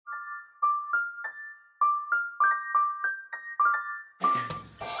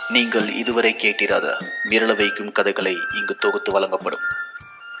நீங்கள் இதுவரை கேட்டிராத மிரள வைக்கும் கதைகளை இங்கு தொகுத்து வழங்கப்படும்.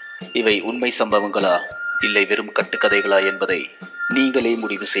 இவை உண்மை சம்பவங்களா இல்லை வெறும் கட்டுக்கதைகளா என்பதை நீங்களே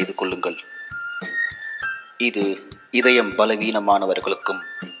முடிவு செய்து கொள்ளுங்கள். இது இதயம் பலவீனமானவர்களுக்கும்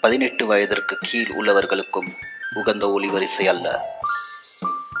 18 வயதிற்கு கீழ் உள்ளவர்களுக்கும் உகந்த ஒளிவரிசை அல்ல.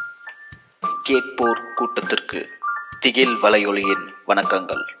 கேட்போர் கூட்டத்திற்கு திகில் வலையொலியின்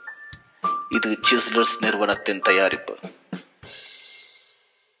வணக்கங்கள். இது chiselers நிறுவனத்தின் தயாரிப்பு.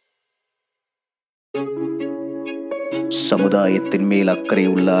 சமுதாயத்தின் மேல் அக்கறை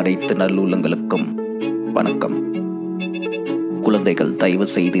உள்ள அனைத்து நல்லுள்ளங்களுக்கும் வணக்கம். குழந்தைகள் தயவு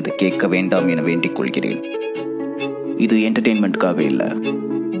செய்து இது கேட்க வேண்டாம் என வேண்டிக் கொள்கிறேன். இது என்டர்டெயின்மெண்ட்காக இல்லை.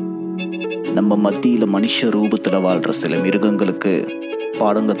 நம்ம மத்தியில மனுஷ ரூபத்துல வாழ்ற சில மிருகங்களுக்கு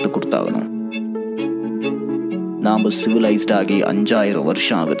பாடம் கத்து கொடுத்தாகணும். நாம சிவிலைஸ்ட் ஆகி 5000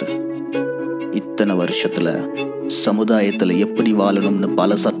 வருஷம் ஆகுது. இத்தனை வருஷத்துல சமுதாயத்துல எப்படி வாழணும்னு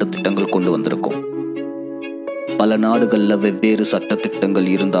பல சட்டத்திட்டங்கள் கொண்டு வந்திருக்கோம். பல நாடுகள்ல வெவ்வேறு சட்டத்திட்டங்கள்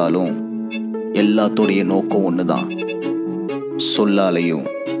இருந்தாலும் எல்லாத்தோடைய நோக்கம் ஒண்ணுதான். சொல்லாலையும்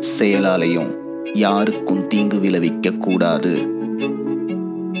செயலாலையும் யாருக்கும் தீங்கு விளைவிக்க கூடாது.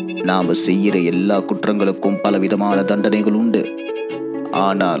 நாம செய்யற எல்லா குற்றங்களுக்கும் பலவிதமான தண்டனைகள் உண்டு.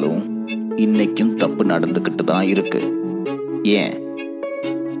 ஆனாலும் இன்னைக்கும் தப்பு நடந்துகிட்டு தான் இருக்கு. ஏன்?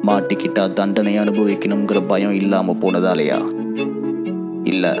 மாட்டிக்கிட்டா தண்டனை அனுபவிக்கணுங்கிற பயம் இல்லாம போனதாலையா?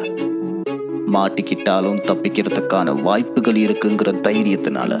 இல்ல, மாட்டிக்கிட்டாலும் தப்பிக்கிறதுக்கான வாய்ப்புகள் இருக்குங்கிற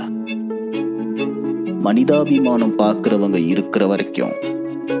தைரியத்தினால. மனிதாபிமானம் பார்க்கிறவங்க இருக்கிற வரைக்கும்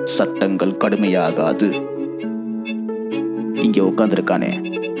சட்டங்கள் கடுமையாகாது. இங்க உட்கார்ந்திருக்கானே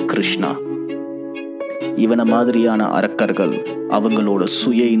கிருஷ்ணா, இவன மாதிரியான அரக்கர்கள் அவங்களோட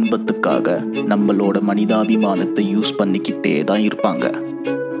சுய இன்பத்துக்காக நம்மளோட மனிதாபிமானத்தை யூஸ் பண்ணிக்கிட்டே தான் இருப்பாங்க.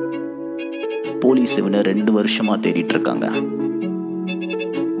 போலீஸ் இவனை 2 வருஷமா தேடிட்டு இருக்காங்க.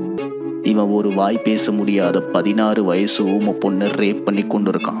 இவன் ஒரு வாய் பேச முடியாத 16 வயசு ஊம பொண்ணை ரேப் பண்ணி கொண்டு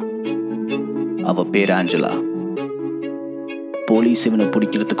இருக்கான். அவ பேர் ஆஞ்சலா. போலீஸ் இவனை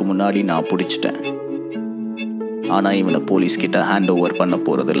பிடிக்கிறதுக்கு முன்னாடி நான் பிடிச்சிட்டேன். ஆனா இவனை போலீஸ் கிட்ட ஹேண்ட் ஓவர் பண்ண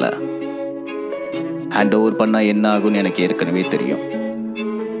போறதில்ல. ஹேண்ட் ஓவர் பண்ணா என்ன ஆகும்னு எனக்கு ஏற்கனவே தெரியும்.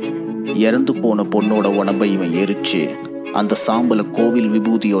 இறந்து போன பொண்ணோட உடம்பை இவன் எரிச்சு அந்த சாம்பலை கோவில்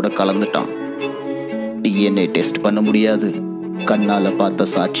விபூதியோட கலந்துட்டான். DNA டெஸ்ட் பண்ண முடியாது. கண்ணால பார்த்த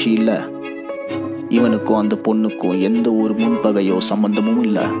சாட்சி இல்ல. இவனுக்கும் அந்த பொண்ணுக்கும் எந்த ஒரு முன்பகையோ சம்பந்தமும்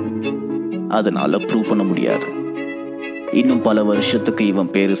இல்ல. அதனால ப்ரூவ் பண்ண முடியாது. இன்னும் பல வருஷத்துக்கு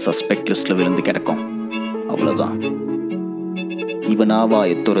இவன் பேரு சஸ்பெக்ட் லிஸ்ட்ல விழுந்து கிடக்கும். அவ்வளவுதான். இவன்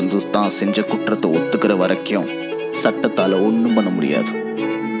வாயை திறந்து தான் செஞ்ச குற்றத்தை ஒத்துக்கிற வரைக்கும் சட்டத்தால ஒன்றும் பண்ண முடியாது.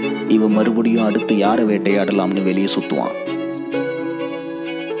 இவன் மறுபடியும் அடுத்து யாரை வேட்டையாடலாம்னு வெளியே சுத்துவான்.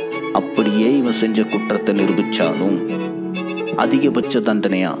 அப்படியே இவன் செஞ்ச குற்றத்தை நிரூபிச்சாலும் அதிகபட்ச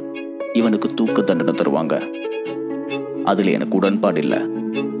தண்டனையா இவனுக்கு தூக்க தண்டனை தருவாங்க. அதுல எனக்கு உடன்பாடு இல்ல.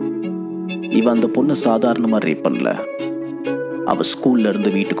 இவன் அந்த பொண்ணு சாதாரணமா ரேப் பண்ணல. அவ ஸ்கூல்ல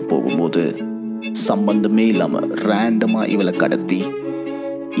இருந்து வீட்டுக்கு போகும்போது சம்பந்தமே இல்லாம ரேண்டமா இவளை கடத்தி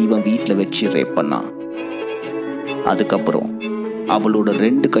இவன் வீட்டுல வச்சு ரேப் பண்ணான். அதுக்கப்புறம் அவளோட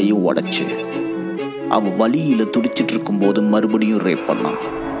 2 கையும் உடைச்சு அவ வலியில துடிச்சிட்டு இருக்கும் போது மறுபடியும் ரேப் பண்ணான்.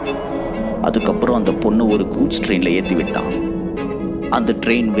 அதுக்கப்புறம் அந்த பொண்ணு ஒரு கூட்ஸ் ட்ரெயின்ல ஏத்தி விட்டான். அந்த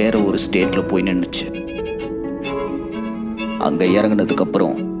ட்ரெயின் வேற ஒரு ஸ்டேட்ல போய் நின்னுச்சு. அங்க இறங்கினதுக்கு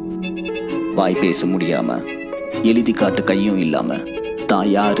அப்புறம் வாய் பேச முடியாம எழுதி காட்டு கையும் இல்லாம தான்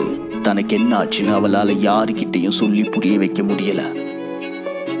யாரு தனக்கு என்ன ஆச்சுன்னு அவளால யாருக்கிட்டையும் சொல்லி புரிய வைக்க முடியல.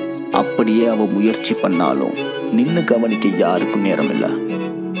 அப்படியே அவ முயற்சி பண்ணாலும் நின்னு கவனிக்க யாருக்கும் நேரம் இல்ல.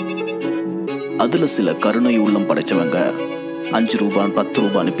 அதுல சில கருணை உள்ளம் படைச்சவங்க 5 ரூபாய் 10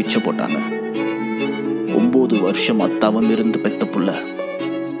 ரூபான்னு பிச்சை போட்டாங்க. 9 வருஷமா தவம் இருந்து பெத்த புள்ள.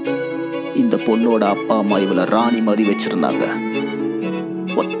 இந்த பொண்ணோட அப்பா அம்மா இவளை ராணி மாதிரி வச்சிருந்தாங்க.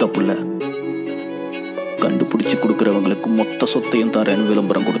 ஒத்த புள்ள. கண்டுபிடிச்சு கொடுக்கறவங்களுக்கு மொத்த சொத்தையும் தரேன்னு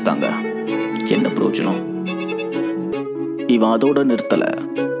விளம்பரம் கொடுத்தாங்க. என்ன பிரயோஜனம்? இவன் அதோட நிறுத்தல.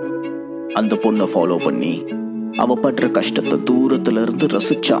 அந்த பொண்ணை ஃபாலோ பண்ணி அவ படுற கஷ்டத்தை தூரத்துல இருந்து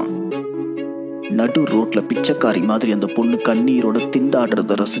ரசிச்சான். நடு ரோட்ல பிச்சைக்காரி மாதிரி அந்த பொண்ணு கண்ணீரோட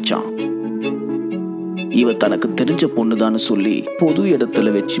திண்டாடுறத ரசிச்சான். இவ தனக்கு தெரிஞ்ச பொண்ணுதான்னு சொல்லி பொது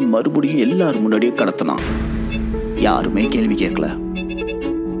இடத்துல வச்சு மறுபடியும் எல்லாரும் முன்னாடியே கடத்தினான். யாருமே கேள்வி கேட்கல.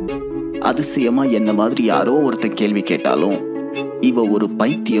 அதிசயமா என்ன மாதிரி யாரோ ஒருத்தன் கேள்வி கேட்டாலும் இவ ஒரு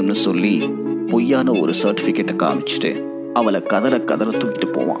பைத்தியம்னு சொல்லி பொய்யான ஒரு சர்டிபிகேட்டை காமிச்சிட்டு அவளை கதற தூக்கிட்டு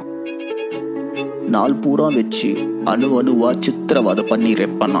போவான். நாள் பூரா வச்சு அணுவா சித்திரவதை பண்ணி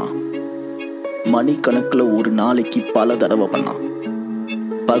ரேப் பண்ணான். மணிக்கணக்குல ஒரு நாளைக்கு பல தடவை பண்ணான்.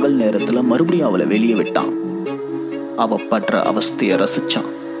 பகல் நேரத்துல மறுபடியும் அவளை வெளியே விட்டான். அவ படுற அவஸ்தைய ரசிச்சான்.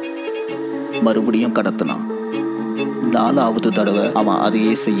 மறுபடியும் கடத்தினான். 4வது தடவை அவன்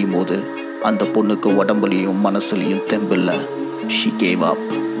அதையே செய்யும் போது அந்த பொண்ணுக்கு உடம்புலையும் மனசுலையும் தெம்பில்ல. She gave up.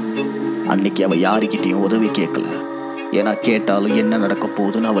 அன்னைக்கு அவள் யாருக்கிட்டையும் உதவி கேட்கல. ஏன்னா கேட்டாலும் என்ன நடக்க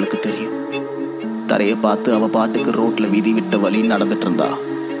போகுதுன்னு அவளுக்கு தெரியும். தரையை பார்த்து அவள் பாட்டுக்கு ரோட்டில் விதி விட்ட வழி நடந்துட்டு இருந்தா.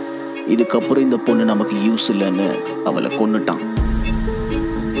 இதுக்கப்புறம் இந்த பொண்ணு நமக்கு யூஸ் இல்லைன்னு அவளை கொன்னுட்டான்.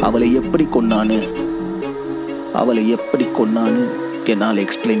 அவளை எப்படி கொன்னான்னு என்னால்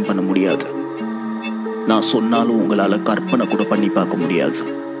எக்ஸ்பிளைன் பண்ண முடியாது. நான் சொன்னாலும் உங்களால் கற்பனை கூட பண்ணி பார்க்க முடியாது.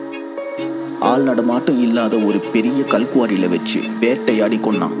 ஆள் நடமாட்டம் இல்லாத ஒரு பெரிய கல்குவாரியில வச்சு வேட்டையாடி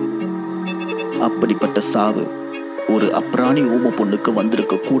கொன்னான். அப்படிப்பட்ட சாவு ஒரு அப்ராணி ஊம பொண்ணுக்கு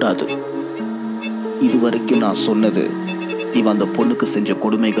வந்திருக்க கூடாது. இதுவரைக்கும் நான் சொன்னது இவன் அந்த பொண்ணுக்கு செஞ்ச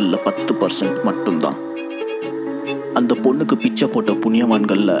கொடுமைகள்ல 10% மட்டும்தான். அந்த பொண்ணுக்கு பிச்சை போட்ட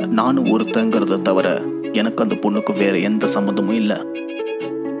புண்ணியவான்கள்ல நானும் ஒருத்தங்கிறத தவிர எனக்கு அந்த பொண்ணுக்கு வேற எந்த சம்மந்தமும் இல்லை.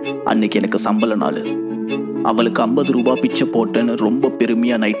 அன்னைக்கு எனக்கு சம்பள நாள். அவளுக்கு 50 ரூபாய் பிச்சை போட்டேன்னு ரொம்ப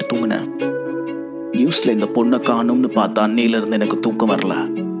பெருமையா நைட்டு தூங்கினேன். நியூஸ்ல இந்த பொண்ணை காணும்னு பார்த்தா அன்னையில இருந்து எனக்கு தூக்கம் வரல.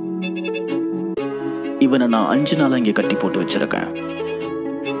 இவனை நான் 5 நாளா இங்க கட்டி போட்டு வச்சிருக்கேன்.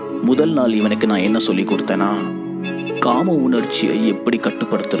 முதல் நாள் இவனுக்கு நான் என்ன சொல்லி கொடுத்தேன்னா, காம உணர்ச்சியை எப்படி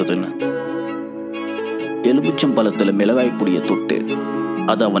கட்டுப்படுத்துறதுன்னு. எலுமிச்சம்பழத்துல மிளகாய் பொடிய தொட்டு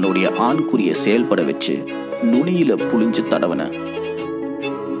அது அவனுடைய ஆண்குறிய செயல்பட வச்சு நுனியில புளிஞ்சு தடவன.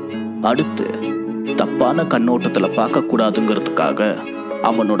 அடுத்து தப்பான கண்ணோட்டத்துல பார்க்க கூடாதுங்கிறதுக்காக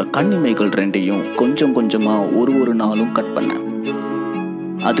அவனோட கண்ணிமைகள் 2ஐயும் கொஞ்சம் கொஞ்சமா ஒரு நாளும் கட் பண்ண.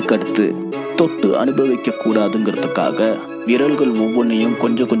 அதுக்கடுத்து தொட்டு அனுபவிக்க கூடாதுங்கிறதுக்காக விரல்கள் ஒவ்வொன்றையும்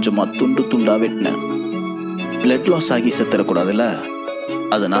கொஞ்சம் கொஞ்சமா துண்டு துண்டா வெட்டின. பிளட் லாஸ் ஆகி செத்துறக்கூடாதுல்ல,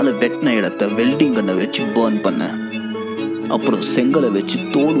 அதனால வெட்டின இடத்த வெல்டிங் கண்ணை வச்சு பர்ன் பண்ண. அப்புறம் செங்கலை வச்சு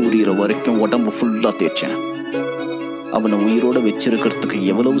தோல் உரியிற வரைக்கும் உடம்பு ஃபுல்லா தேய்ச்சேன். அவனை உயிரோட வச்சிருக்கிறதுக்கு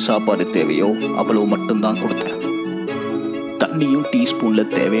எவ்வளவு சாப்பாடு தேவையோ அவ்வளவு மட்டும்தான் கொடுத்தேன். தண்ணியும் டீஸ்பூன்ல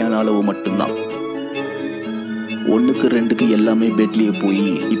தேவையான அளவு மட்டும்தான். 1க்கு 2க்கு எல்லாமே பெட்லயே போய்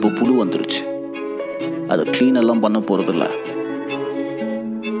இப்போ புழு வந்துருச்சு. அதை கிளீன் எல்லாம் பண்ண போறதில்ல.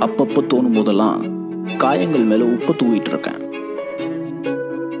 அப்பப்போ தோணும் போதெல்லாம் காயங்கள் மேல உப்பு தூவிட்டு இருக்கேன்.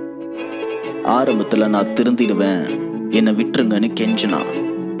 ஆரம்பத்துல நான் திருந்திடுவேன், என்னை விட்டுருங்கன்னு கெஞ்சினான்.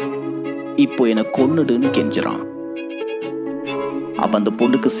 இப்போ என்னை கொன்னுடுன்னு கெஞ்சுறான். அவன் அந்த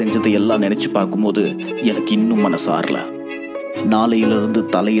பொண்ணுக்கு செஞ்சதை எல்லாம் நினைச்சு பார்க்கும்போது எனக்கு இன்னும் மனசாரல. நாளையிலிருந்து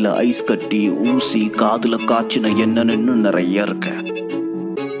தலையில ஐஸ் கட்டி ஊசி காதுல காய்ச்சின என்னன்னு நிறைய இருக்கு.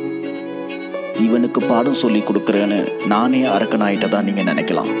 இவனுக்கு பாடம் சொல்லி கொடுக்கறேன்னு நானே அரக்கனாயிட்டதா நீங்க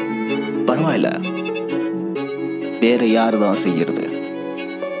நினைக்கலாம். பரவாயில்ல, வேற யாருதான் செய்யறது?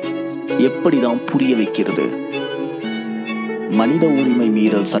 எப்படிதான் புரிய வைக்கிறது? மனித உரிமை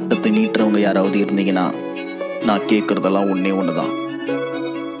மீறல் சட்டத்தை நீட்டுறவங்க யாராவது இருந்தீங்கன்னா நான் கேட்கறதெல்லாம் ஒண்ணுதான்.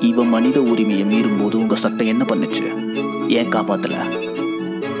 இவன் மனித உரிமையை மீறும் போது உங்க சட்டம் என்ன பண்ணுச்சு? ஏன் காப்பாத்தல?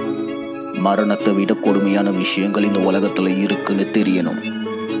 மரணத்தை விட கொடுமையான விஷயங்கள் இந்த உலகத்துல இருக்குன்னு தெரியணும்.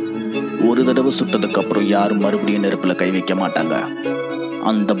 ஒரு தடவை சுட்டதுக்கு அப்புறம் யாரும் மறுபடியும் நெருப்புல கை வைக்க மாட்டாங்க.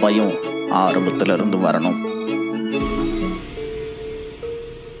 அந்த பயம் ஆரம்பத்துல இருந்து வரணும்.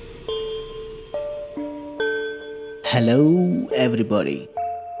 Hello everybody,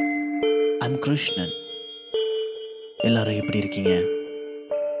 I'm Krishnan. எல்லாரும் எப்படி இருக்கீங்க?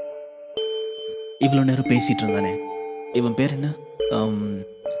 இவ்வளோ நேரம் பேசிட்டு இருந்தானே, இவன் பேர் என்ன?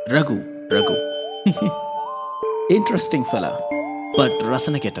 ரகு. இன்ட்ரெஸ்டிங் ஃபெலா, பட்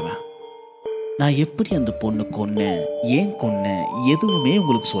ரசனை கேட்டவன். நான் எப்படி அந்த பொண்ணு கொன்னேன், ஏன் கொன்னேன், எதுவுமே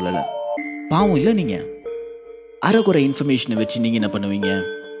உங்களுக்கு சொல்லலை. பாவம் இல்லை நீங்க. அரைக்குறை இன்ஃபர்மேஷனை வச்சு நீங்க என்ன பண்ணுவீங்க?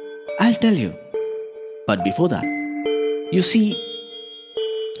 I'll tell you. But before that, you see,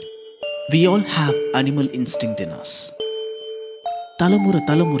 we all have animal instinct in us.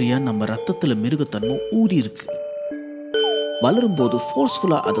 தலைமுறையா நம்ம ரத்தத்துல மிருகத்தன்மை ஊறி இருக்கு. வளரும் போது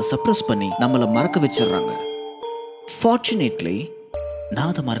ஃபோர்ஸ்ஃபுல்லா அதை சப்ரஸ் பண்ணி நம்மளை மறக்க வச்சிடறாங்க. ஃபார்ச்சுனேட்லி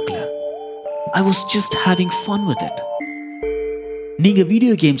நான் அதை மறக்கல. I was just having fun with it. நீங்க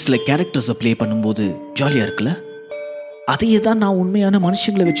வீடியோ கேம்ஸ்ல கேரக்டர்ஸை ப்ளே பண்ணும்போது ஜாலியா இருக்குல்ல? அதையே தான் நான் உண்மையான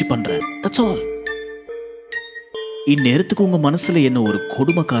மனுஷங்களை வச்சு பண்றேன். That's all. இந்நேரத்துக்கு உங்க மனசுல என்ன ஒரு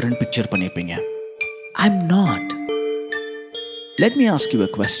கொடுமைக்காரன் பிக்சர் பண்ணிருப்பீங்க. I'm not. Let me ask you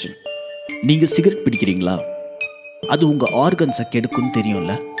a question. நீங்க சிகரெட் பிடிக்கிறீங்களா? அது உங்க ஆர்கன்ஸை கெடுக்கும்னு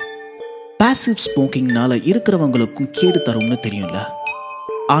தெரியும்ல? பாசிவ் ஸ்மோக்கிங்னால இருக்கிறவங்களுக்கும் கேடு தரும்னு தெரியும்ல?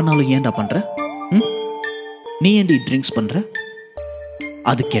 ஆனாலும் ஏன்டா பண்ற? நீ ஏன்டி ட்ரிங்க்ஸ் பண்ற?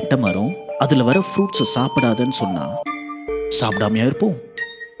 அது கெட்ட மரம், அதுல வர ஃப்ரூட்ஸை சாப்பிடாதன்னு சொன்னா சாப்பிடாமையா இருப்போம்?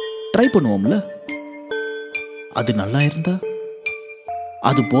 ட்ரை பண்ணுவோம்ல? அது நல்லா இருந்தா,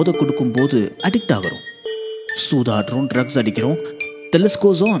 அது போதை கொடுக்கும் போது அடிக்ட் ஆகிறோம், சூதாடுறோம், ட்ரக்ஸ் அடிக்கிறோம். The list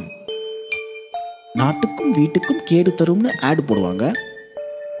goes on. நாட்டுக்கும் வீட்டுக்கும் கேடு தரும்னு ஆட் போடுவாங்க.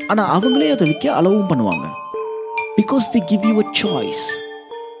 ஆனால் அவங்களே அதை விற்க அளவும் பண்ணுவாங்க. Because they give you a choice.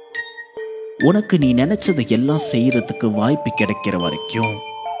 உனக்கு நீ நினைச்சதை எல்லாம் செய்யறதுக்கு வாய்ப்பு கிடைக்கிற வரைக்கும்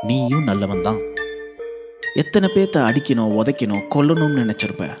நீயும் நல்லவன் தான். எத்தனை பேர்த்த அடிக்கணும், உதைக்கணும், கொல்லணும்னு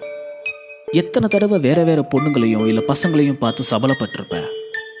நினைச்சிருப்ப. எத்தனை தடவை வேற வேற பொண்ணுங்களையும் இல்லை பசங்களையும் பார்த்து சபலப்பட்டிருப்ப.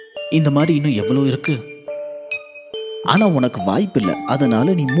 இந்த மாதிரி இன்னும் எவ்வளோ இருக்கு. ஆனால் உனக்கு வாய்ப்பு இல்லை,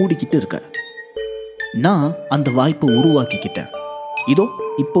 அதனால நீ மூடிக்கிட்டு இருக்க. நான் அந்த வாய்ப்பை உருவாக்கிக்கிட்டேன். இதோ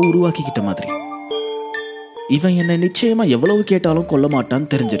இப்போ உருவாக்கிக்கிட்ட மாதிரி. இவன் என்னை நிச்சயமா எவ்வளவு கேட்டாலும் கொல்ல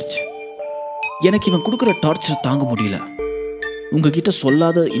மாட்டான்னு தெரிஞ்சிருச்சு. எனக்கு இவன் கொடுக்குற டார்ச்சர் தாங்க முடியல. உங்ககிட்ட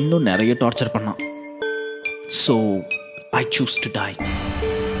சொல்லாத இன்னும் நிறைய டார்ச்சர் பண்ணான். So I choose to tie.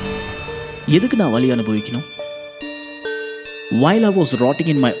 எதுக்கு நான் வலி அனுபவிக்கணும்? while I was rotting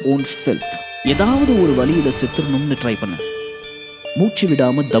in my own filth, ஏதாவது ஒரு வழியில் செத்துடணும்னு ட்ரை பண்ணேன். மூச்சு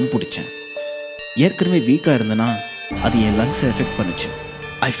விடாம தம் பிடிச்சேன். ஏற்கனவே வீக்காக இருந்தேன்னா அது என் லங்ஸை எஃபெக்ட் பண்ணுச்சு.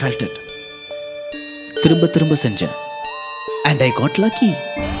 I felt it. திரும்ப திரும்ப செஞ்சேன். And I got lucky.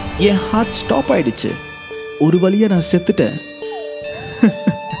 N heart stop ஆயிடுச்சு. ஒரு வழியா நான் செத்துட்டேன்.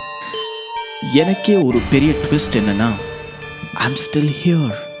 எனக்கே ஒரு பெரிய ட்விஸ்ட் என்னன்னா, ஐம் ஸ்டில்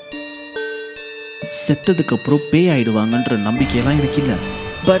ஹியர். செத்ததுக்கு அப்புறம் பேய் ஆயிடுவாங்கன்ற நம்பிக்கையெல்லாம் எனக்கு இல்லை.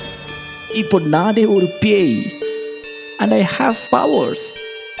 பட் இப்போ நானே ஒரு பேய். And I have powers.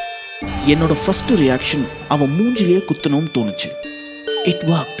 என்னோட ஃபர்ஸ்ட் ரியாக்ஷன் அவன் மூஞ்சிலேயே குத்தணும்னு தோணுச்சு. It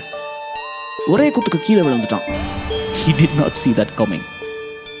worked. ஒரே குத்துக்கு கீழே விழுந்துட்டான். He did not see that coming.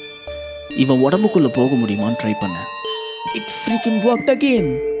 இவன் உடம்புக்குள்ள போக முடியுமான்னு ட்ரை பண்ண. It freaking worked again.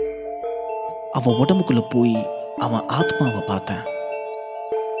 அவன் உடம்புக்குள்ள போய் அவன் ஆத்மாவை பார்த்தேன்.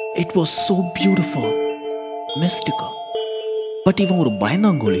 It was so beautiful, mystical. But இவன் ஒரு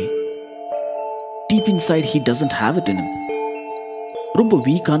பயந்தாங்கோலி. Deep inside he doesn't have it in him. ரொம்ப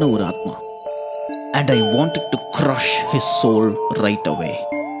வீக்கான ஒரு ஆத்மா. And I wanted to crush his soul right away.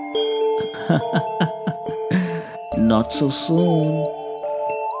 Not so soon.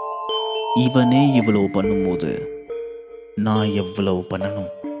 இவனே இவ்வளவு பண்ணும்போது நான் எவ்வளவு பண்ணணும்?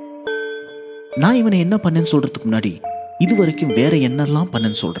 நான் இவனை என்ன பண்ணேன்னு சொல்றதுக்கு முன்னாடி இது வரைக்கும் வேற என்னெல்லாம்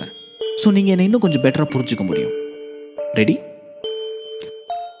பண்ணேன்னு சொல்றேன். ஸோ நீங்க என்னை இன்னும் கொஞ்சம் பெட்டரா புரிஞ்சுக்க முடியும். ரெடி?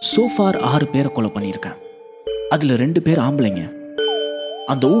 சோஃபார் 6 பேரை கொலை பண்ணியிருக்கேன். அதுல 2 பேர் ஆம்பளைங்க.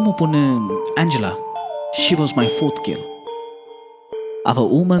 அந்த ஊமை பொண்ணு Angela, she was my 4th kill. அவ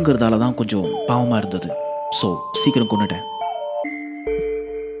ஊமைங்கிறதால தான் கொஞ்சம் பாவமா இருந்தது. ஸோ சீக்கிரம் கொன்னுட்டேன்.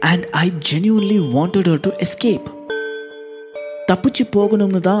 And I genuinely wanted her to escape. தப்பிச்சு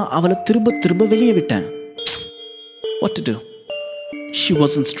போகணும்னு தான் அவளை திரும்ப திரும்ப வெளியே விட்டேன். What to do? She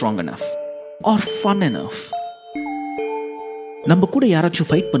wasn't strong enough or fun enough. நம்ம கூட யாராச்சும்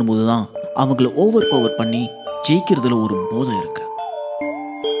ஃபைட் பண்ணும்போது தான் அவங்கள ஓவர் பவர் பண்ணி ஜெயிக்கிறதுல ஒரு போதை இருக்கு.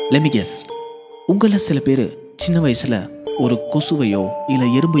 Let me guess. உங்களில் சில பேர் சின்ன வயசுல ஒரு கொசுவையோ இல்லை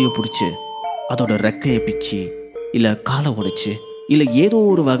எறும்பையோ பிடிச்சி அதோட ரெக்கையை பிச்சு இல்லை காலை உடைச்சு இல்லை ஏதோ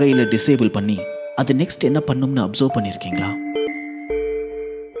ஒரு வகையில் டிசேபிள் பண்ணி அது நெக்ஸ்ட் என்ன பண்ணும்னு அப்சர்வ் பண்ணியிருக்கீங்களா?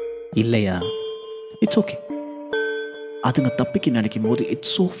 இல்லையா? It's okay. அதுங்க தப்பிக்க நினைக்கும் போது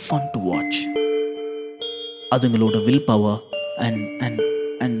it's so fun to watch. அதுங்களோட will power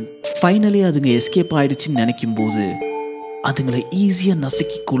and finally அதுங்க எஸ்கேப் ஆயிடுச்சுன்னு நினைக்கும் போது அதுங்களை ஈஸியாக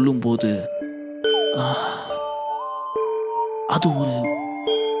நசுக்கி கொள்ளும் போது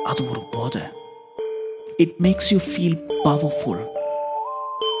அது ஒரு போதை. It makes you feel powerful.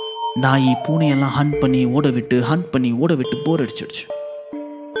 நாய் பூனையெல்லாம் ஹண்ட் பண்ணி ஓட விட்டு போர் அடிச்சிடுச்சு.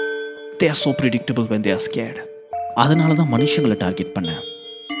 They are so predictable when they are scared. அதனால தான் மனுஷங்களை டார்கெட் பண்ணேன்.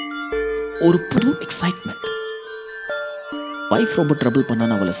 ஒரு புது எக்ஸைட்மெண்ட். வைஃப் ரொம்ப ட்ரபிள்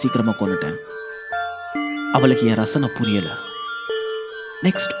பண்ணான்னு அவளை சீக்கிரமாக கொண்டுட்டேன். அவளுக்கு என் ரசனை புரியலை.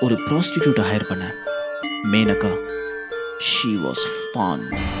 நெக்ஸ்ட் ஒரு ப்ராஸ்டிடியூட்டை ஹையர் பண்ணேன், மேனகா. She was fun.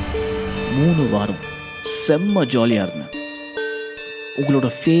 3 வாரம் செம்ம ஜாலியாக இருந்தேன். உங்களோட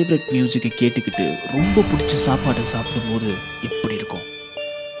ஃபேவரட் மியூசிக்கை கேட்டுக்கிட்டு ரொம்ப பிடிச்ச சாப்பாட்டை சாப்பிடும்போது எப்படி இருக்கும்?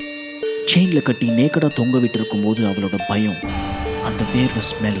 செயினில் கட்டி நேக்கடாக தொங்க விட்டு இருக்கும்போது அவளோட பயம், அந்த வேர்வை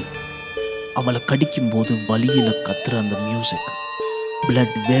ஸ்மெல், அவளை கடிக்கும் போது வலியில் கத்துற அந்த மியூசிக்,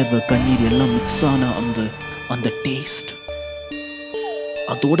 பிளட், வேர்வை, கண்ணீர் எல்லாம் மிக்ஸ் ஆன அந்த டேஸ்ட்,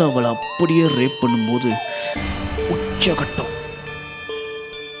 அதோட அவளை அப்படியே ரேப் பண்ணும்போது உச்சகட்டம்.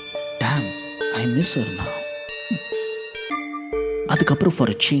 Dam, I miss her now. அதுக்கப்புறம்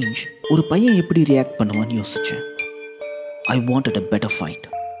ஃபார் அ சேஞ்ச் ஒரு பையன் எப்படி ரியாக்ட் பண்ணுவான்னு யோசிச்சேன். I wanted a better fight.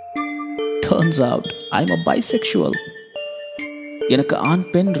 Turns out I'm a bisexual. எனக்கு ஆண்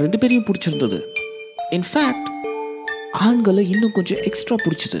பெண் 2 பேரையும் பிடிச்சிருந்தது. இன்ஃபேக்ட் ஆண்களை இன்னும் கொஞ்சம் எக்ஸ்ட்ரா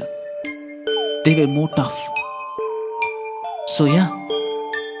பிடிச்சது. They were more tough. So yeah,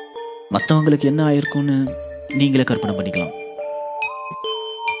 மற்றவங்களுக்கு என்ன ஆயிருக்கும்னு நீங்களே கற்பனை பண்ணிக்கலாம்.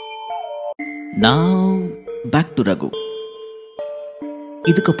 நான் பேக் டு ரகு.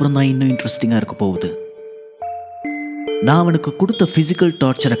 இதுக்கப்புறம் தான் இன்னும் இன்ட்ரெஸ்டிங்காக இருக்க போகுது. நான் அவனுக்கு கொடுத்த ஃபிசிக்கல்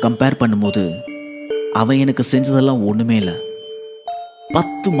டார்ச்சரை கம்பேர் பண்ணும்போது அவன் எனக்கு செஞ்சதெல்லாம் ஒன்றுமே இல்லை.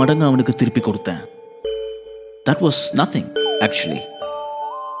 10 மடங்கு அவனுக்கு திருப்பி கொடுத்தேன். That was nothing actually.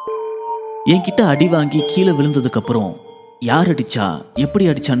 என்கிட்ட அடி வாங்கி கீழே விழுந்ததுக்கப்புறம் யார் அடிச்சா எப்படி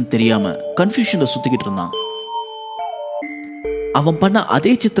அடிச்சான்னு தெரியாம கன்ஃபியூஷன்ல சுத்திக்கிட்டு இருந்தான். அவன் பண்ண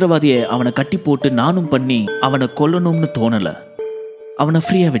அதே சித்திரவாதியை அவனை கட்டி போட்டு நானும் பண்ணி அவனை கொல்லணும்னு தோணல. அவனை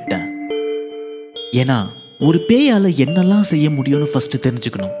ஃப்ரீயா விட்டேன். ஏன்னா ஒரு பேயால என்னெல்லாம் செய்ய முடியும்னு ஃபர்ஸ்ட்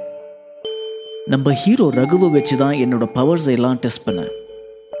தெரிஞ்சுக்கணும். நம்ம ஹீரோ ரகுவை வச்சுதான் என்னோட பவர்ஸ் எல்லாம் டெஸ்ட் பண்ண.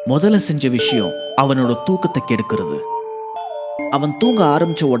 முதல்ல செஞ்ச விஷயம் அவனோட தூக்கத்தை கெடுக்கிறது. அவன் தூங்க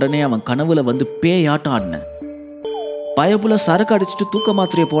ஆரம்பிச்ச உடனே அவன் கனவுல வந்து பேயாட்டம் ஆடின. பயபுல சரக்கு அடிச்சுட்டு தூக்க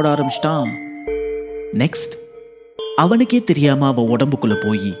மாத்திரையை போட ஆரம்பிச்சிட்டான். நெக்ஸ்ட் அவனுக்கே தெரியாம அவன் உடம்புக்குள்ள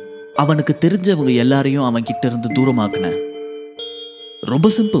போய் அவனுக்கு தெரிஞ்சவங்க எல்லாரையும் அவன் கிட்ட இருந்து தூரமாக்குன. ரொம்ப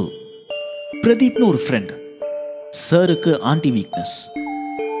சிம்பிள். பிரதீப்னு ஒரு ஃப்ரெண்ட். சாருக்கு ஆன்டி வீக்னஸ்.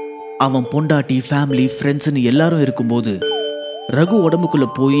 அவன் பொண்டாட்டி, ஃபேமிலி, ஃப்ரெண்ட்ஸ்னு எல்லாரும் இருக்கும்போது ரகு உடம்புக்குள்ள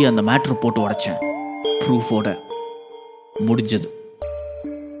போய் அந்த மேட்ரை போட்டு உடைச்சேன். ப்ரூஃபோட. முடிஞ்சது.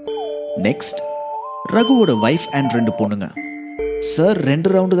 நெக்ஸ்ட் ரகுவோட வைஃப் அண்ட் 2 பொண்ணுங்க. சார்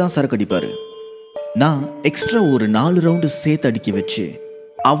 2 ரவுண்டு தான் சரக்கு அடிப்பாரு. நான் எக்ஸ்ட்ரா ஒரு 4 ரவுண்டு சேர்த்து அடிக்க வச்சு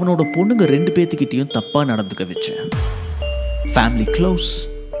அவனோட பொண்ணுங்க 2 பேத்துக்கிட்டையும் தப்பா நடந்துக்க வச்சேன். Family close.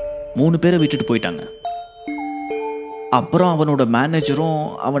 3 பேரை விட்டுட்டு போயிட்டாங்க. அப்புறம் அவனோட மேனேஜரும்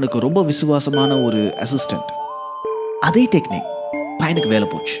அவனுக்கு ரொம்ப விசுவாசமான ஒரு அசிஸ்டன்ட். அதே டெக்னிக் பையனுக்கு வேலை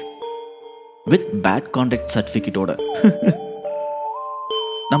போச்சு. With bat contact சர்டிஃபிகேட்டோட.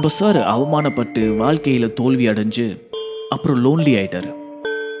 நம்ம சார் அவமானப்பட்டு வாழ்க்கையில தோல்வி அடைஞ்சு அப்புறம் லோன்லி ஆயிட்டாரு.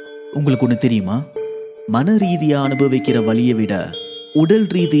 உங்களுக்கு ஒன்று தெரியுமா? மன ரீதியா அனுபவிக்கிற வலியை விட உடல்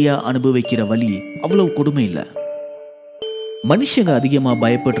ரீதியா அனுபவிக்கிற வலி அவ்வளவு கொடுமை இல்லை. மனுஷங்க அதிகமா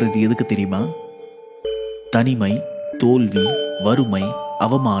பயப்படுறது எதுக்கு தெரியுமா? தனிமை, தோல்வி, வறுமை,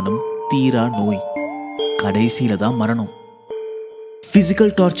 அவமானம், தீரா நோய், கடைசியில தான் மரணம்.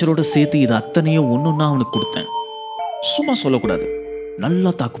 பிசிக்கல் டார்ச்சரோட சேர்த்து இது அத்தனையும் ஒன்னொன்னா அவனுக்கு கொடுத்தேன். சும்மா சொல்லக்கூடாது,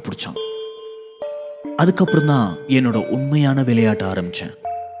 நல்லா தாக்கு பிடிச்சான். அதுக்கப்புறம் தான் என்னோட உண்மையான விளையாட்ட ஆரம்பிச்சேன்.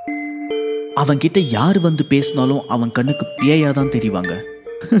 அவன்கிட்ட யார் வந்து பேசினாலும் அவன் கண்ணுக்கு பேயாதான் தெரிவாங்க.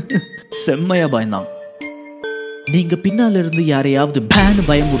 செம்மையா பயந்தான். நீங்க பின்னால இருந்து யாரையாவது பேன்னு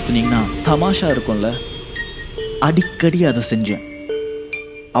பயமுறுத்துனீங்கன்னா தமாஷா இருக்கும்ல. அடிக்கடி அதை செஞ்சேன்.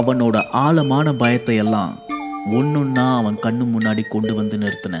 அவனோட ஆழமான பயத்தை எல்லாம் ஒன்னொன்னா அவன் கண்ணு முன்னாடி கொண்டு வந்து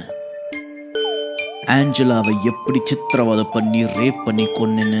நிறுத்தின. ஆஞ்சலாவை எப்படி சித்திரவதை பண்ணி ரேப் பண்ணி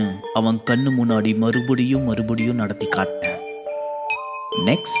கொன்னுன்னு அவன் கண்ணு முன்னாடி மறுபடியும் மறுபடியும் நடத்தி காட்டினேன்.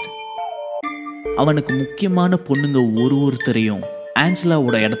 நெக்ஸ்ட் அவனுக்கு முக்கியமான பொண்ணுங்க ஒருத்தரையும்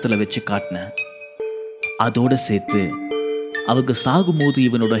ஆஞ்சலாவோட இடத்துல வச்சு காட்டினேன். அதோட சேர்த்து அவங்க சாகும்போது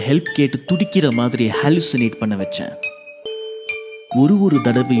இவனோட ஹெல்ப் கேட்டு துடிக்கிற மாதிரி ஹாலுசினேட் பண்ண வச்சேன். ஒரு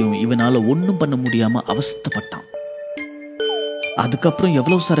தடவையும் இவனால ஒன்றும் பண்ண முடியாம அவஸ்தைப்பட்டான். அதுக்கப்புறம்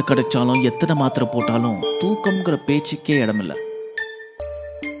எவ்வளவு சார கிடைச்சாலும் எத்தனை மாத்திரை போட்டாலும் தூக்கம்ங்கிற பேச்சுக்கே இடமில்லை.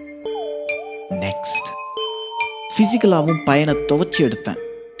 நெக்ஸ்ட் பிசிக்கலாவும் பையனை துவைச்சு எடுத்தேன்.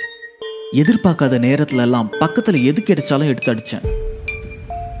 எதிர்பார்க்காத நேரத்துல எல்லாம் பக்கத்துல எது கிடைச்சாலும் எடுத்து அடிச்சேன்.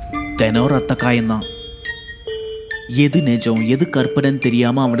 தினம் ரத்த காயம்தான். எது நிஜம் எது கற்பனைன்னு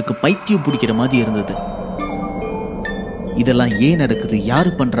தெரியாம அவனுக்கு பைத்தியம் பிடிக்கிற மாதிரி இருந்தது. இதெல்லாம் ஏன் நடக்குது, யாரு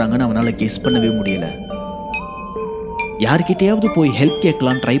பண்றாங்கன்னு அவனால கெஸ் பண்ணவே முடியல. யார்கிட்டயாவது போய் ஹெல்ப்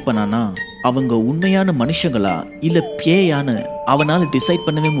கேட்கலாம் ட்ரை பண்ணானா அவங்க உண்மையான மனுஷங்களா இல்ல பேயான்னு அவனால டிசைட்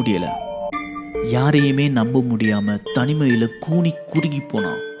பண்ணவே முடியல. யாரையுமே நம்ப முடியாம தனிமையில கூனி குறுகி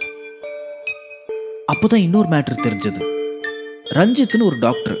போனான். அப்போதான் இன்னொரு மேட்டர் தெரிஞ்சது. ரஞ்சித்னு ஒரு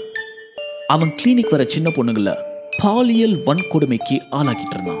டாக்டர். அவன் கிளினிக் வர சின்ன பொண்ணுங்கள பாலியல் வன்கொடுமைக்கு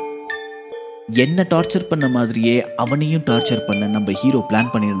ஆளாக்கிட்டு இருந்தான். என்ன டார்ச்சர் பண்ண மாதிரியே அவனையும் டார்ச்சர் பண்ண நம்ம ஹீரோ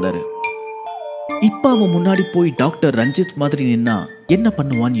பிளான் பண்ணியிருந்தாரு. இப்ப அவன் முன்னாடி போய் டாக்டர் ரஞ்சித் மாதிரி நின்னா என்ன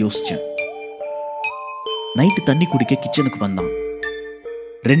பண்ணுவான்னு யோசிச்சேன். நைட்டு தண்ணி குடிக்க கிச்சனுக்கு வந்தான்.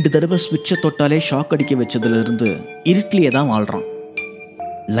 2 தடவை ஸ்விட்சை தொட்டாலே ஷாக் அடிக்க வச்சதுல இருந்து இருட்டிலேயே தான் வாழ்றான்.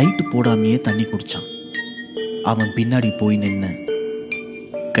 லைட்டு போடாமையே தண்ணி குடிச்சான். அவன் பின்னாடி போய் நின்னு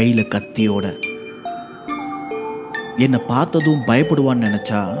கையில கத்தியோட என்னை பார்த்ததும் பயப்படுவான்னு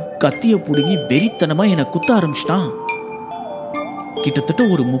நினைச்சா கத்திய புடுங்கி வெறித்தனமா என்னை குத்த ஆரம்பிச்சிட்டான். கிட்டத்தட்ட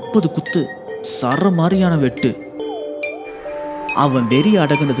ஒரு 30 குத்து, சர மாதிரியான வெட்டு. அவன் வெறி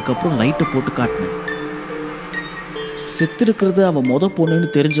அடங்கினதுக்கு அப்புறம் லைட்டை போட்டு காட்டினான். செத்திருக்கிறது அவன் பொண்ணுன்னு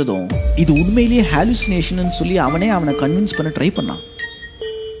தெரிஞ்சதும் இது உண்மையிலேயே ஹாலுசினேஷன் சொல்லி அவனை கன்வின்ஸ் பண்ண ட்ரை பண்ணான்.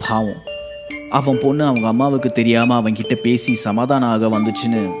 பாவம், அவன் பொண்ணு அவங்க அம்மாவுக்கு தெரியாமல் அவன்கிட்ட பேசி சமாதானம் ஆக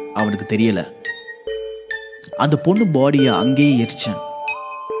வந்துச்சுன்னு அவனுக்கு தெரியலை. அந்த பொண்ணு பாடியை அங்கேயே எரிச்சேன்.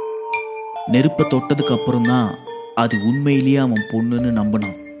 நெருப்பை தொட்டதுக்கு அப்புறம் தான் அது உண்மையிலேயே அவன் பொண்ணுன்னு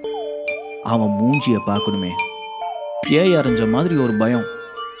நம்பினான். அவன் மூஞ்சியை பார்க்கணுமே, பேய் அரைஞ்ச மாதிரி ஒரு பயம்.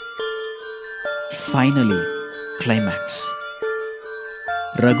 Finally climax.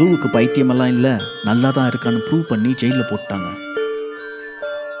 ரகுவுக்கு பைத்தியமெல்லாம் இல்லை, நல்லா தான் இருக்கான்னு ப்ரூவ் பண்ணி ஜெயிலில் போட்டாங்க.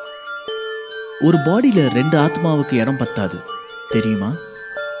 ஒரு பாடியில் 2 ஆத்மாவுக்கு இடம் பத்தாது தெரியுமா?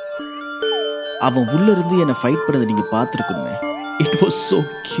 அவன் உள்ள இருந்து என்னை ஃபைட் பண்ணதை நீங்க பார்த்துருக்கணுமே. It was so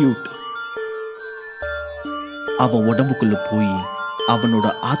cute. அவன் உடம்புக்குள்ள போய் அவனோட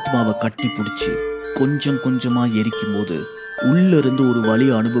ஆத்மாவை கட்டி பிடிச்சி கொஞ்சம் கொஞ்சமா எரிக்கும் போது உள்ள இருந்து ஒரு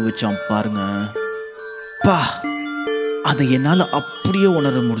வலியை அனுபவிச்சான் பாருங்க. பா, அதை என்னால அப்படியே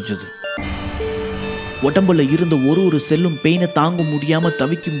உணர முடிஞ்சது. உடம்புல இருந்த ஒரு செல்லும் பெயினை தாங்க முடியாம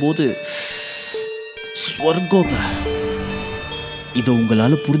தவிக்கும் போது ஸ்வர்கோங்க. இதை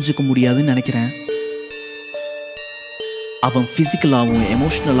உங்களால புரிஞ்சுக்க முடியாதுன்னு நினைக்கிறேன். அவன் பிசிக்கலாகவும்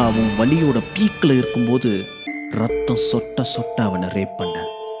எமோஷனலாகவும் வலியோட பீக்கில் இருக்கும்போது ரத்தம் சொட்ட சொட்ட அவனை ரேப் பண்ண.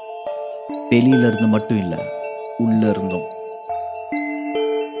 வெளியில இருந்து மட்டும் இல்லை, உள்ள இருந்தும்.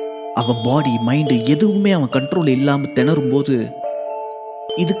 அவன் பாடி மைண்டு எதுவுமே அவன் கண்ட்ரோல் இல்லாம திணறும் போது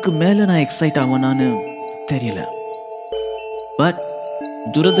இதுக்கு மேல நான் எக்ஸைட் ஆவானான்னு தெரியல. பட்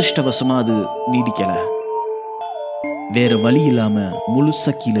துரதிருஷ்டவசமா அது நீடிக்கல. வேற வழி இல்லாம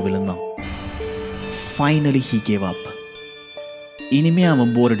முழுசா கீழே விழுந்தான். Finally he gave up. இனிமே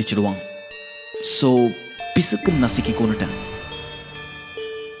அவன் போர் அடிச்சிடுவான். ஸோ பிசுக்கு நசுக்கி கொண்டுட்டேன்.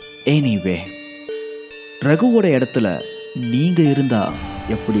 எனிவே, ரகுவோட இடத்துல நீங்க இருந்தா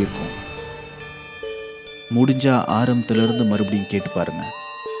எப்படி இருக்கும்? முடிஞ்சா ஆரம்பத்துல இருந்து மறுபடியும் கேட்டு பாருங்க.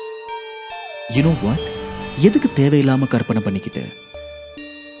 You know what? எதுக்கு தேவையில்லாம கற்பனை பண்ணிக்கிட்டு?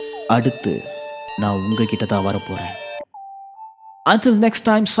 அடுத்து நான் உங்ககிட்ட தான் வரப்போறேன். Until next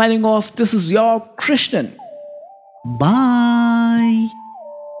time, signing off, this is your Krishnan. Bye.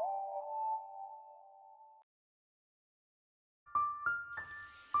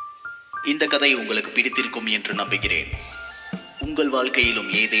 இந்த கதை உங்களுக்கு பிடித்திருக்கும் என்று நம்புகிறேன். உங்கள் வாழ்க்கையிலும்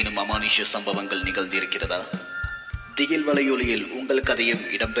ஏதேனும் அமானுஷ்ய சம்பவங்கள் நிகழ்ந்திருக்கிறதா? திகில் வலையொலியில் உங்கள் கதையும்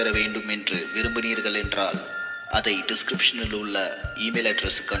இடம்பெற வேண்டும் என்று விரும்பினீர்கள் என்றால் அதை டிஸ்கிரிப்ஷனில் உள்ள இமெயில்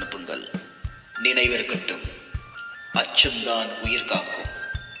அட்ரஸுக்கு அனுப்புங்கள். நினைவிருக்கட்டும், அச்சம்தான் உயிர் காக்கும்.